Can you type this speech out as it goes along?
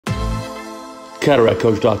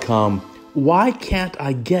CataractCoach.com. Why can't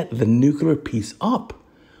I get the nuclear piece up?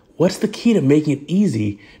 What's the key to making it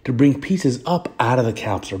easy to bring pieces up out of the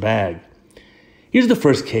capsular bag? Here's the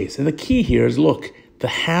first case, and the key here is, look, the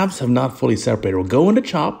halves have not fully separated. We'll go into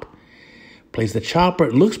chop, place the chopper,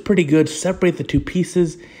 it looks pretty good, separate the two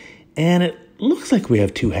pieces, and it looks like we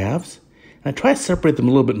have two halves. And I try to separate them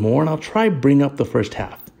a little bit more, and I'll try to bring up the first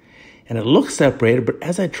half. And it looks separated, but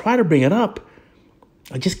as I try to bring it up,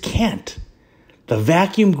 I just can't. The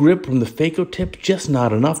vacuum grip from the phaco tip just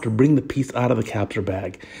not enough to bring the piece out of the capsular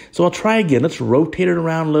bag. So I'll try again. Let's rotate it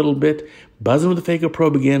around a little bit. Buzzing with the phaco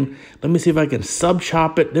probe again. Let me see if I can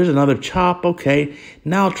sub-chop it. There's another chop. Okay.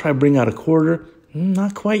 Now I'll try to bring out a quarter.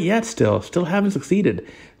 Not quite yet still. Still haven't succeeded.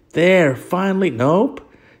 There. Finally.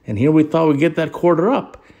 Nope. And here we thought we'd get that quarter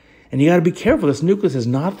up. And you got to be careful. This nucleus is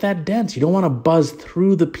not that dense. You don't want to buzz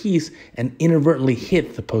through the piece and inadvertently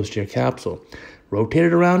hit the posterior capsule. Rotate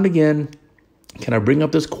it around again. Can I bring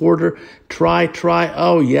up this quarter? Try.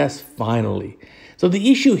 Oh, yes, finally. So the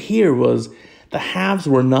issue here was the halves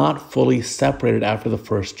were not fully separated after the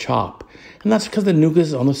first chop. And that's because the nucleus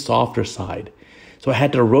is on the softer side. So I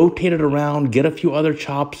had to rotate it around, get a few other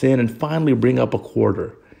chops in, and finally bring up a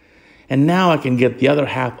quarter. And now I can get the other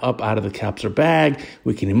half up out of the capsular bag.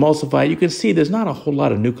 We can emulsify it. You can see there's not a whole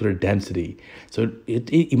lot of nuclear density. So it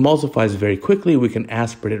emulsifies very quickly. We can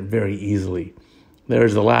aspirate it very easily.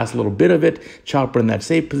 There's the last little bit of it, chopper in that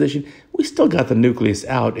safe position. We still got the nucleus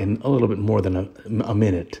out in a little bit more than a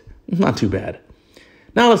minute. Not too bad.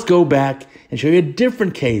 Now let's go back and show you a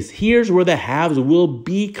different case. Here's where the halves will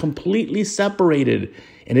be completely separated,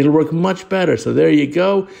 and it'll work much better. So there you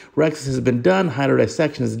go. Rhexis has been done.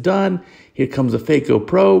 Hydrodissection is done. Here comes the phaco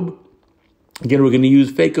probe. Again, we're going to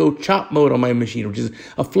use phaco chop mode on my machine, which is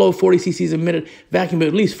a flow 40 cc's a minute, vacuum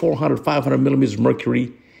at least 400, 500 millimeters of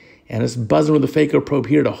mercury. And it's buzzing with the phaco probe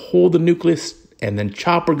here to hold the nucleus, and then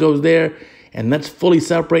chopper goes there, and that's fully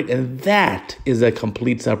separate, and that is a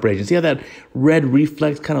complete separation. See how that red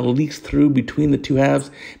reflex kind of leaks through between the two halves?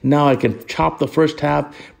 Now I can chop the first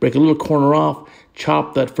half, break a little corner off,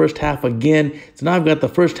 chop that first half again. So now I've got the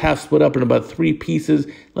first half split up in about 3 pieces.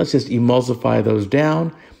 Let's just emulsify those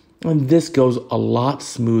down, and this goes a lot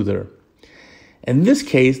smoother. In this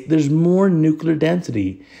case, there's more nuclear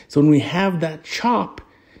density. So when we have that chop,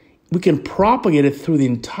 we can propagate it through the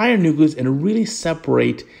entire nucleus and really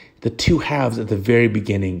separate the two halves at the very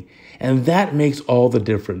beginning. And that makes all the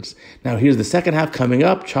difference. Now here's the second half coming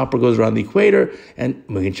up. Chopper goes around the equator and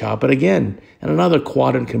we can chop it again. And another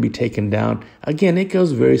quadrant can be taken down. Again, it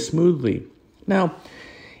goes very smoothly. Now,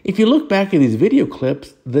 if you look back at these video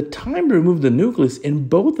clips, the time to remove the nucleus in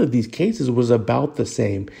both of these cases was about the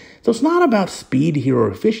same. So it's not about speed here or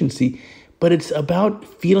efficiency, but it's about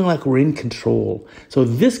feeling like we're in control. So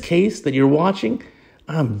this case that you're watching,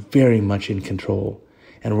 I'm very much in control.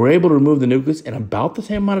 And we're able to remove the nucleus in about the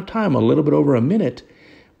same amount of time, a little bit over a minute.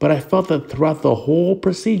 But I felt that throughout the whole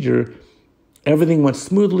procedure, everything went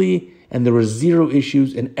smoothly and there were 0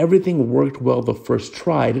 issues and everything worked well the first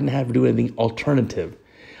try. I didn't have to do anything alternative.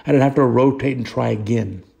 I didn't have to rotate and try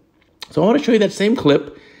again. So I want to show you that same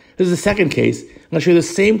clip. This is the second case. I'm going to show you the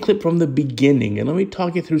same clip from the beginning. And let me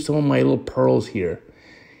talk you through some of my little pearls here.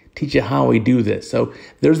 Teach you how we do this. So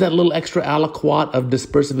there's that little extra aliquot of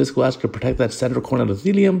dispersive viscoelastic to protect that central corneal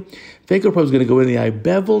endothelium. Phaco probe is going to go in the eye.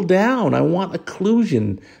 Bevel down. I want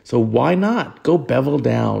occlusion. So why not? Go bevel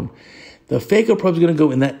down. The phaco probe is going to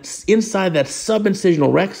go in that inside that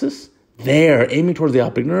subincisional rhexis. There, aiming towards the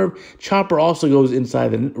optic nerve. Chopper also goes inside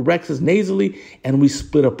the rhexis nasally, and we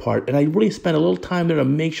split apart. And I really spent a little time there to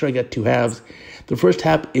make sure I got 2 halves. The first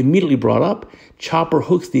half immediately brought up. Chopper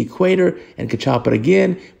hooks the equator and can chop it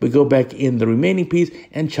again. We go back in the remaining piece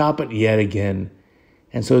and chop it yet again.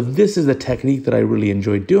 And so this is the technique that I really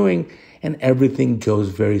enjoy doing, and everything goes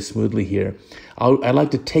very smoothly here. I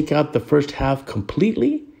like to take out the first half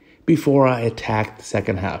completely before I attack the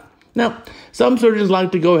second half. Now, some surgeons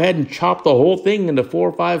like to go ahead and chop the whole thing into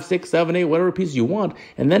 4, 5, 6, 7, 8, whatever pieces you want,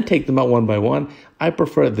 and then take them out one by one. I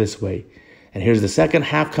prefer it this way. And here's the second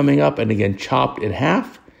half coming up, and again, chopped in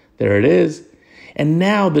half. There it is. And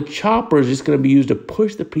now the chopper is just going to be used to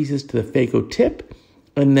push the pieces to the phaco tip.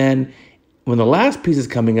 And then when the last piece is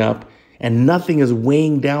coming up and nothing is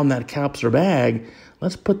weighing down that capsular bag,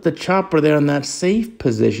 let's put the chopper there in that safe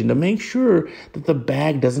position to make sure that the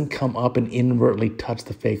bag doesn't come up and inadvertently touch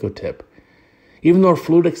the phaco tip. Even though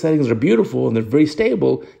fluidic settings are beautiful and they're very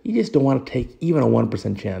stable, you just don't want to take even a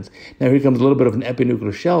 1% chance. Now here comes a little bit of an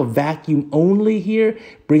epinuclear shell. Vacuum only here.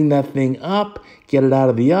 Bring that thing up. Get it out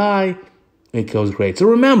of the eye. It goes great. So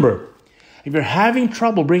remember, if you're having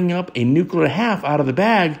trouble bringing up a nuclear half out of the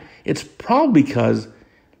bag, it's probably because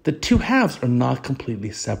The two halves are not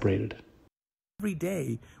completely separated. Every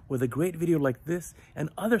day with a great video like this and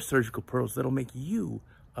other surgical pearls that'll make you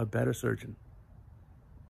a better surgeon.